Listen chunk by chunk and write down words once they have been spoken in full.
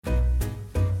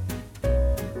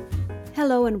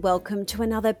Hello and welcome to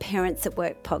another Parents at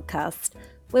Work podcast,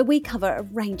 where we cover a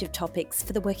range of topics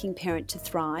for the working parent to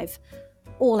thrive.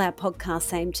 All our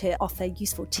podcasts aim to offer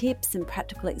useful tips and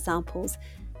practical examples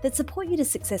that support you to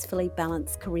successfully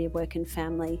balance career, work and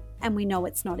family, and we know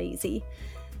it's not easy.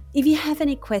 If you have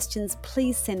any questions,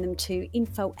 please send them to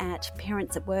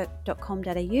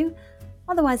info@parentsatwork.com.au.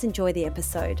 Otherwise, enjoy the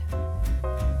episode.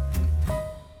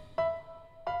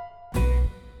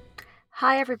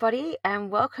 Hi everybody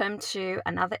and welcome to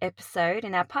another episode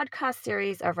in our podcast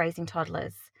series of Raising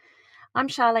Toddlers. I'm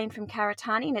Charlene from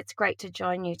Karatani and it's great to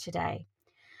join you today.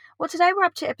 Well, today we're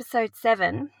up to episode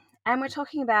 7 and we're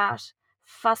talking about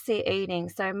fussy eating.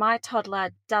 So my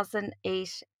toddler doesn't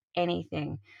eat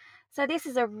anything. So this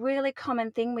is a really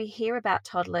common thing we hear about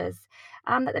toddlers,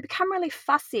 that they become really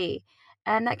fussy.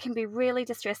 And that can be really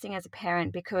distressing as a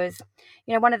parent because,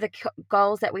 one of the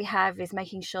goals that we have is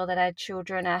making sure that our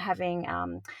children are having,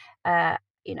 a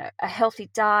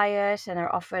healthy diet and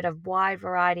are offered a wide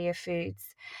variety of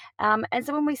foods. And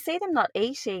so when we see them not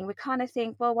eating, we kind of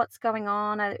think, well, what's going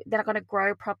on? They're not going to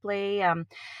grow properly.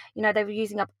 They were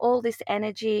using up all this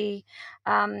energy.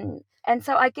 And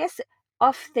so I guess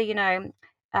off the,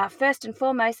 first and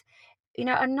foremost,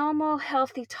 a normal,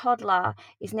 healthy toddler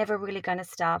is never really going to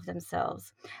starve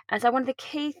themselves. And so one of the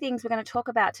key things we're going to talk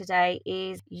about today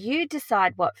is you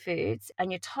decide what foods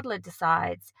and your toddler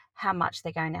decides how much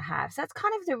they're going to have. So that's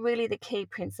kind of the key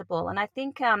principle. And I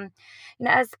think,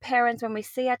 as parents, when we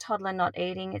see our toddler not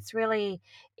eating, it's really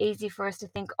easy for us to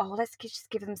think, oh, let's just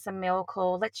give them some milk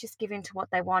or let's just give in to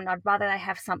what they want. I'd rather they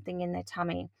have something in their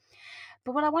tummy.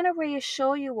 But what I want to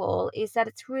reassure you all is that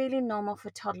it's really normal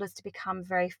for toddlers to become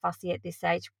very fussy at this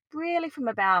age, really from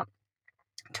about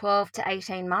 12 to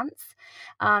 18 months.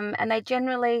 And they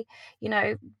generally,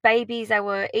 babies, they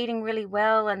were eating really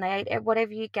well and they ate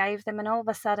whatever you gave them. And all of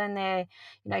a sudden they're,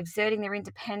 exerting their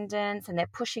independence and they're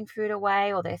pushing food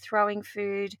away or they're throwing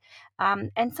food.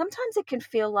 And sometimes it can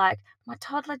feel like my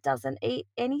toddler doesn't eat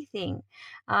anything.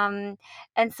 And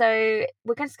so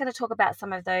we're just going to talk about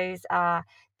some of those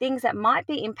things that might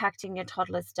be impacting your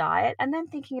toddler's diet and then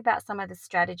thinking about some of the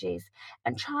strategies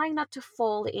and trying not to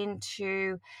fall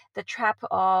into the trap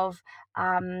of,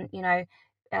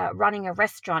 running a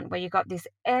restaurant where you've got this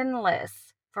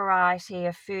endless variety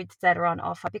of foods that are on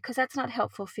offer, because that's not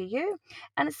helpful for you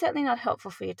and it's certainly not helpful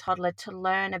for your toddler to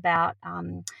learn about,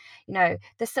 the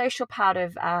social part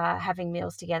of having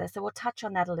meals together. So we'll touch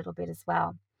on that a little bit as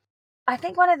well. I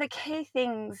think one of the key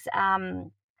things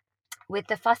with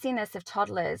the fussiness of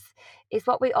toddlers is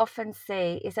what we often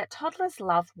see is that toddlers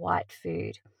love white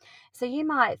food. So you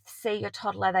might see your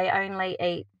toddler, they only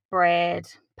eat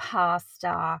bread,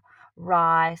 pasta,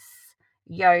 rice,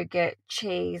 yogurt,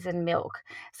 cheese and milk.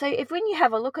 So when you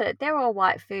have a look at it, they're all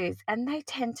white foods and they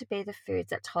tend to be the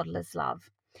foods that toddlers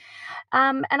love.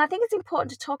 And I think it's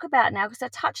important to talk about now because I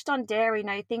touched on dairy,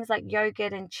 things like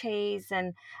yogurt and cheese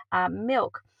and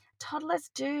milk. Toddlers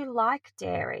do like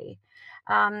dairy.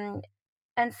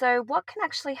 And so what can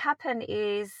actually happen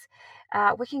is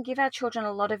we can give our children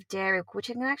a lot of dairy, which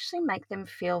can actually make them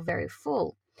feel very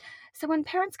full. So when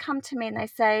parents come to me and they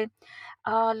say,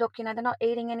 oh, look, they're not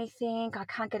eating anything, I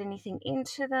can't get anything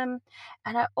into them.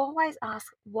 And I always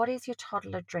ask, what is your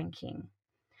toddler drinking?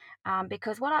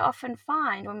 Because what I often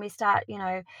find when we start,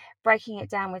 breaking it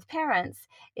down with parents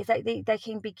is that they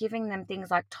can be giving them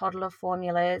things like toddler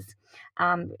formulas,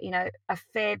 a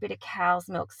fair bit of cow's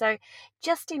milk. So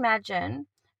just imagine,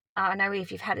 I know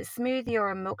if you've had a smoothie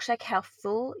or a milkshake, how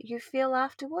full you feel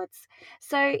afterwards.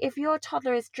 So if your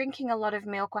toddler is drinking a lot of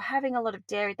milk or having a lot of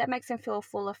dairy, that makes them feel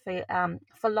fuller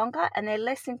for longer and they're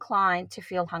less inclined to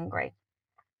feel hungry.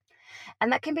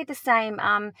 And that can be the same,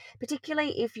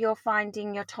 particularly if you're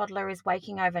finding your toddler is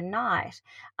waking overnight.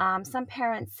 Some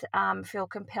parents feel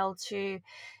compelled to,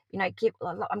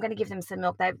 I'm going to give them some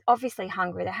milk. They're obviously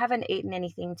hungry. They haven't eaten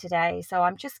anything today. So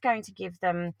I'm just going to give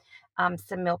them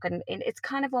some milk. And it's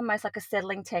kind of almost like a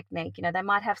settling technique. They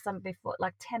might have some before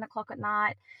like 10 o'clock at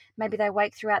night. Maybe they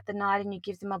wake throughout the night and you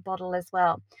give them a bottle as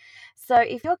well. So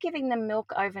if you're giving them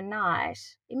milk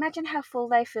overnight, imagine how full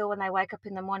they feel when they wake up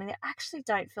in the morning. They actually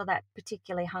don't feel that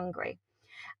particularly hungry.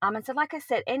 And so, like I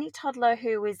said, any toddler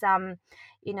who is,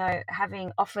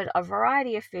 having offered a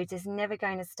variety of foods is never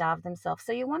going to starve themselves.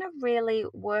 So you want to really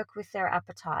work with their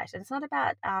appetite. And it's not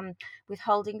about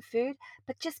withholding food,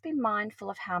 but just be mindful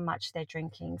of how much they're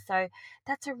drinking. So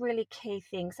that's a really key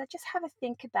thing. So just have a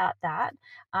think about that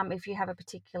if you have a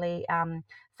particularly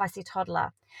fussy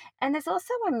toddler. And there's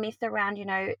also a myth around,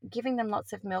 giving them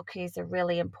lots of milk is a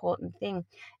really important thing.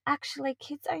 Actually,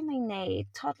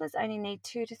 toddlers only need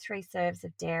 2 to 3 serves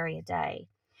of dairy a day.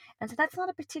 And so that's not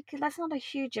a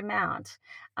huge amount.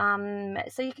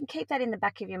 So you can keep that in the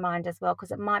back of your mind as well,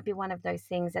 because it might be one of those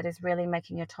things that is really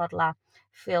making your toddler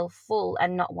feel full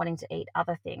and not wanting to eat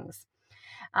other things.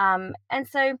 And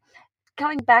so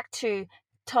going back to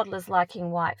toddlers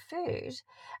liking white food,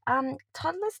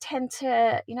 toddlers tend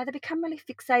to, they become really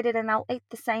fixated and they'll eat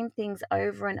the same things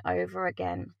over and over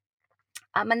again.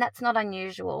 And that's not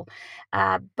unusual.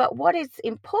 But what is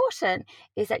important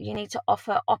is that you need to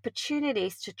offer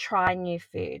opportunities to try new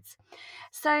foods.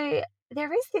 So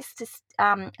there is this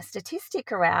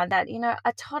statistic around that,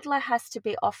 a toddler has to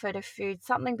be offered a food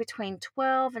something between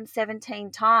 12 and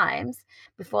 17 times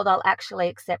before they'll actually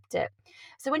accept it.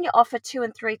 So when you offer 2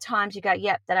 and 3 times, you go,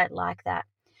 yep, they don't like that.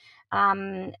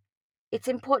 It's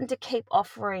important to keep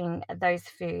offering those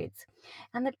foods.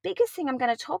 And the biggest thing I'm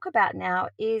going to talk about now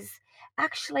is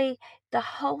actually the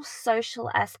whole social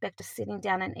aspect of sitting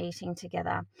down and eating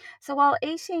together. So while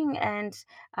eating and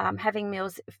having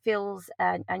meals feels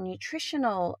a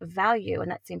nutritional value, and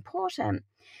that's important,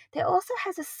 there also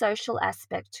has a social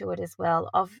aspect to it as well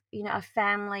of, a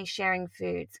family sharing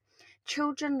foods.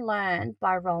 Children learn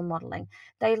by role modeling.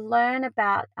 They learn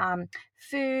about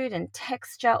food and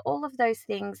texture, all of those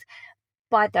things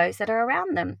by those that are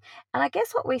around them. And I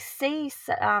guess what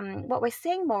what we're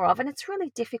seeing more of, and it's really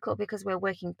difficult because we're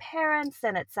working parents,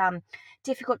 and it's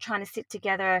difficult trying to sit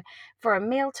together for a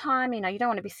meal time. You don't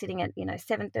want to be sitting at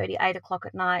 7:30, 8 o'clock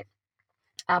at night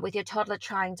with your toddler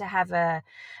trying to have a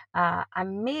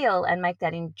meal and make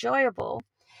that enjoyable.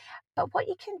 But what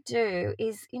you can do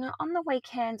is, on the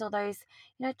weekends or those,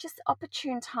 just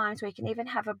opportune times where you can even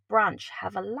have a brunch,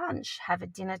 have a lunch, have a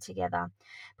dinner together,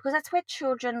 because that's where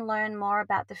children learn more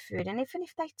about the food. And even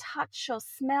if they touch or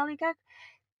smell, you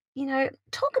go,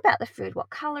 talk about the food. What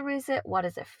color is it? What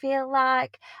does it feel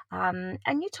like?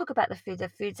 And you talk about the foods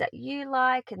that you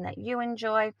like and that you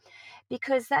enjoy,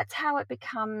 because that's how it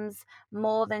becomes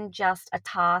more than just a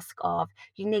task of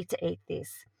you need to eat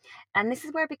this. And this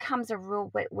is where it becomes a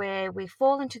rule where we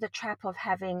fall into the trap of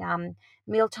having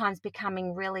meal times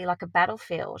becoming really like a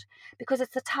battlefield, because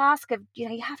it's a task of,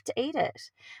 you have to eat it,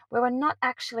 where we're not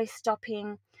actually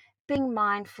stopping, being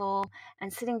mindful,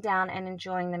 and sitting down and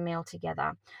enjoying the meal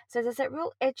together. So there's that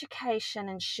real education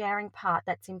and sharing part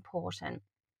that's important.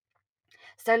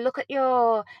 So look at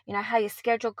how your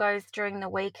schedule goes during the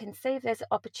week and see if there's an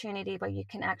opportunity where you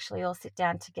can actually all sit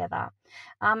down together.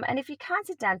 And if you can't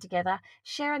sit down together,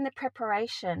 share in the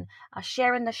preparation,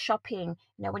 share in the shopping,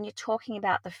 when you're talking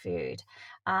about the food.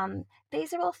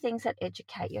 These are all things that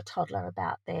educate your toddler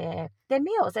about their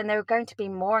meals, and they're going to be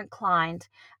more inclined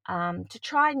to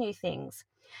try new things.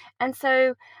 And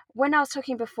so when I was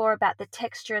talking before about the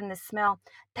texture and the smell,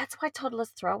 that's why toddlers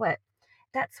throw it.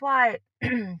 That's why,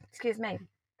 excuse me,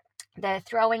 they're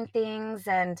throwing things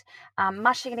and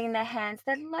mushing it in their hands.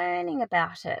 They're learning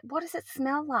about it. What does it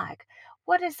smell like?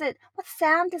 What is it? What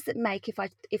sound does it make if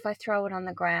I throw it on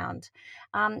the ground?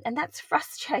 And that's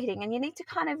frustrating. And you need to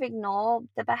kind of ignore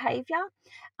the behaviour.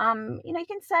 You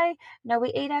can say, no,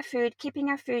 we eat our food, keeping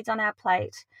our foods on our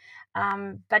plate.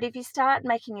 But if you start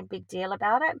making a big deal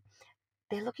about it,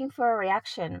 they're looking for a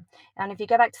reaction. And if you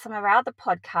go back to some of our other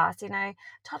podcasts,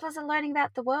 toddlers are learning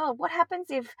about the world. What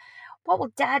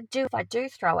will dad do if I do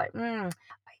throw it?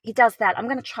 He does that. I'm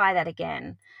going to try that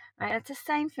again. Right? It's the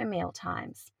same for meal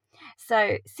times.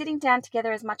 So sitting down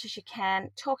together as much as you can,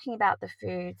 talking about the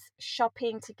foods,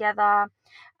 shopping together,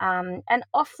 and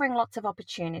offering lots of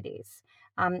opportunities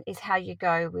is how you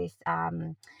go with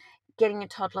getting your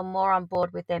toddler more on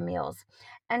board with their meals.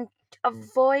 And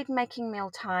avoid making meal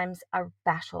times a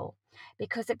battle,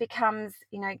 because it becomes,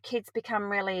 kids become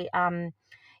really,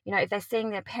 if they're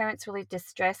seeing their parents really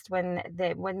distressed when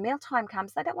mealtime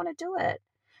comes, they don't want to do it.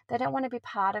 They don't want to be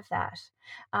part of that.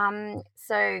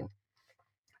 So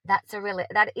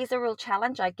that is a real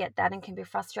challenge. I get that, and can be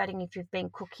frustrating if you've been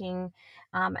cooking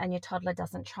and your toddler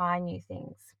doesn't try new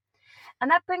things. And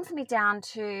that brings me down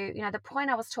to, the point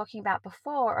I was talking about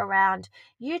before around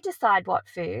you decide what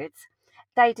foods,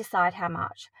 they decide how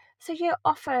much. So you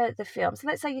offer the film. So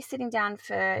let's say you're sitting down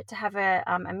to have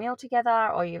a meal together,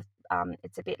 or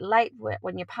it's a bit late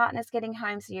when your partner's getting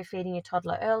home, so you're feeding your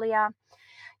toddler earlier.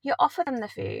 You offer them the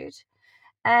food,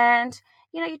 and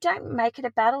you don't make it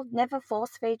a battle. Never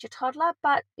force feed your toddler,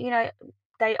 but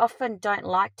they often don't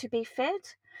like to be fed.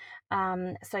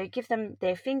 So you give them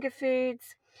their finger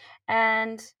foods,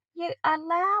 and you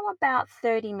allow about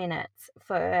 30 minutes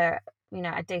for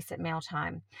a decent meal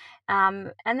time.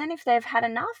 And then if they've had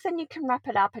enough, then you can wrap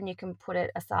it up and you can put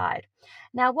it aside.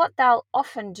 Now, what they'll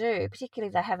often do, particularly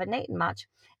if they haven't eaten much,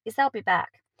 is they'll be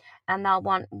back. and they'll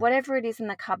want whatever it is in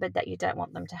the cupboard that you don't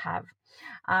want them to have.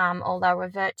 Or they'll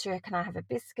revert to, can I have a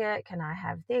biscuit? Can I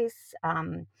have this?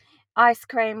 Ice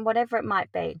cream, whatever it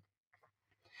might be.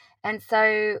 And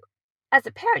so as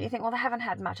a parent, you think, well, they haven't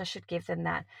had much, I should give them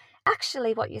that.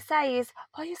 Actually, what you say is,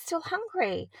 oh, you're still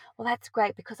hungry. Well, that's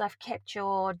great because I've kept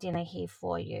your dinner here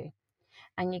for you.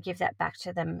 And you give that back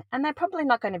to them. And they're probably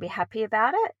not going to be happy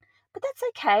about it, but that's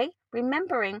okay.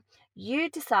 Remembering you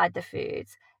decide the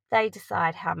foods, they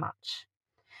decide how much.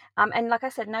 And like I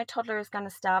said, no toddler is going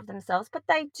to starve themselves, but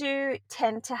they do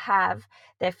tend to have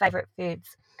their favorite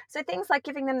foods. So things like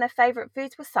giving them their favorite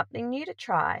foods was something new to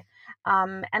try.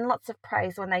 And lots of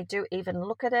praise when they do even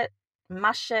look at it,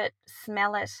 mush it,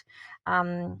 smell it,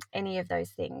 any of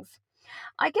those things.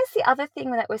 I guess the other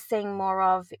thing that we're seeing more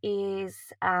of is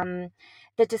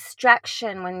the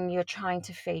distraction when you're trying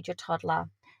to feed your toddler.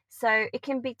 So it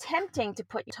can be tempting to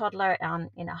put your toddler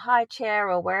in a high chair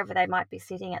or wherever they might be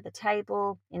sitting at the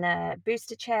table, in a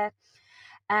booster chair,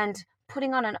 and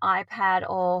putting on an iPad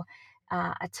or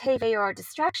a TV or a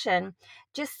distraction,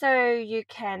 just so you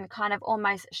can kind of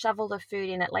almost shovel the food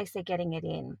in, at least they're getting it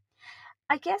in.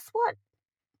 I guess what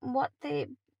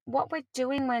we're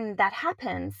doing when that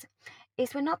happens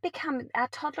is our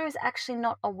toddler is actually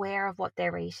not aware of what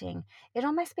they're eating. It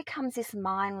almost becomes this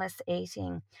mindless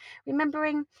eating.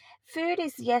 Remembering food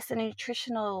is, yes, a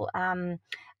nutritional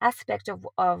aspect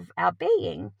of our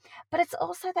being, but it's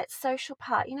also that social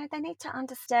part. They need to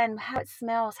understand how it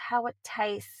smells, how it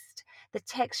tastes, the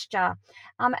texture,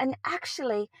 and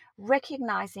actually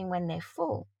recognizing when they're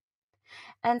full.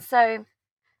 And so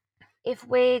if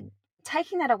we're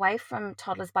taking that away from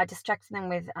toddlers by distracting them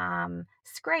with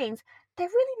screens, they're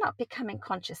really not becoming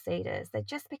conscious eaters. They're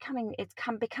just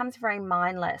becomes very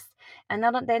mindless, and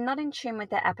they're not in tune with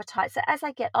their appetite. So as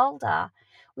they get older,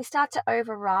 we start to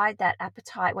override that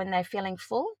appetite when they're feeling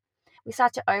full. We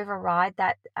start to override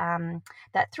that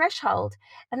threshold,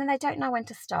 and then they don't know when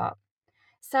to stop.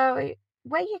 So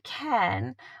where you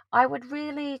can, I would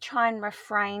really try and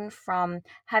refrain from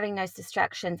having those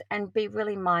distractions and be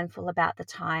really mindful about the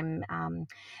time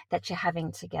that you're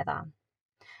having together,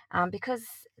 because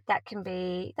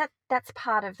that's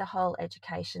part of the whole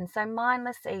education. So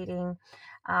mindless eating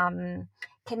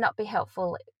cannot be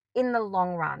helpful in the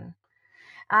long run.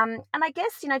 And I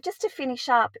guess, just to finish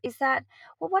up, is that,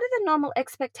 well, what are the normal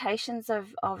expectations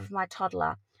of my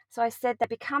toddler? So I said they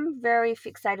become very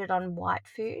fixated on white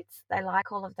foods. They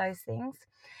like all of those things.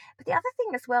 But the other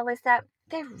thing as well is that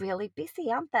they're really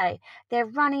busy, aren't they? They're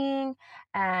running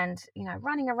and,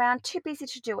 running around, too busy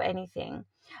to do anything,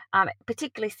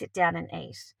 particularly sit down and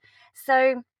eat.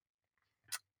 So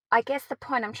I guess the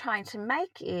point I'm trying to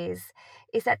make is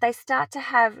that they start to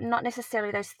have not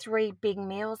necessarily those 3 big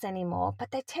meals anymore,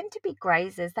 but they tend to be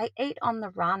grazers. They eat on the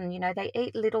run, they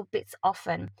eat little bits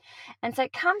often. And so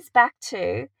it comes back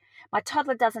to, my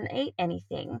toddler doesn't eat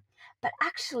anything. But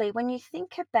actually, when you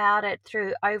think about it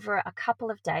through over a couple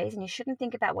of days, and you shouldn't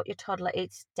think about what your toddler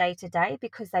eats day to day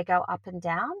because they go up and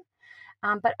down,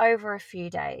 but over a few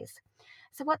days.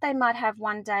 So what they might have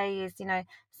one day is,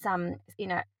 some,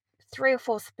 3 or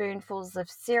 4 spoonfuls of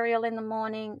cereal in the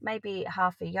morning, maybe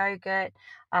half a yogurt,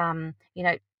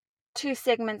 2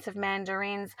 segments of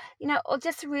mandarins, or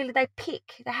just really they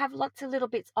have lots of little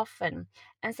bits often.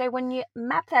 And so when you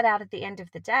map that out at the end of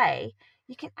the day,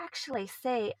 you can actually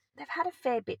see they've had a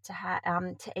fair bit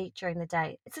to eat during the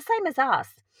day. It's the same as us.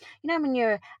 When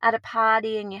you're at a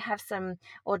party and you have some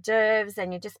hors d'oeuvres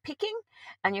and you're just picking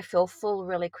and you feel full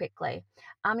really quickly.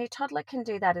 Your toddler can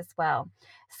do that as well.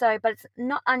 So, but it's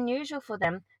not unusual for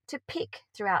them to pick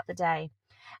throughout the day.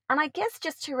 And I guess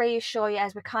just to reassure you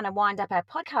as we kind of wind up our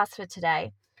podcast for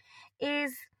today,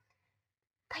 is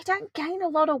they don't gain a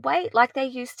lot of weight like they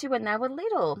used to when they were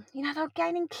little. They're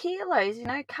gaining kilos,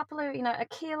 a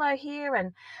kilo here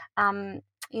and,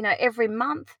 every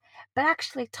month. But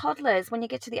actually toddlers, when you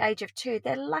get to the age of 2,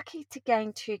 they're lucky to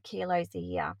gain 2 kilos a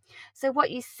year. So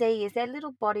what you see is their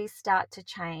little bodies start to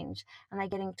change and they're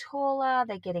getting taller,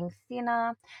 they're getting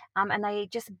thinner, and they're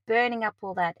just burning up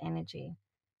all that energy.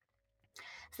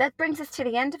 So that brings us to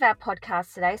the end of our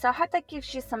podcast today. So I hope that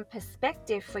gives you some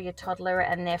perspective for your toddler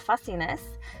and their fussiness,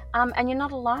 and you're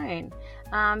not alone.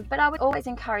 But I would always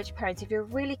encourage parents, if you're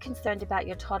really concerned about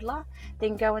your toddler,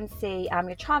 then go and see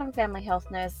your child and family health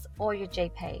nurse or your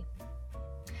GP.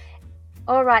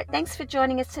 All right, thanks for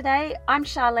joining us today. I'm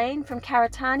Charlene from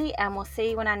Karatani, and we'll see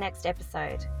you in our next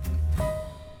episode.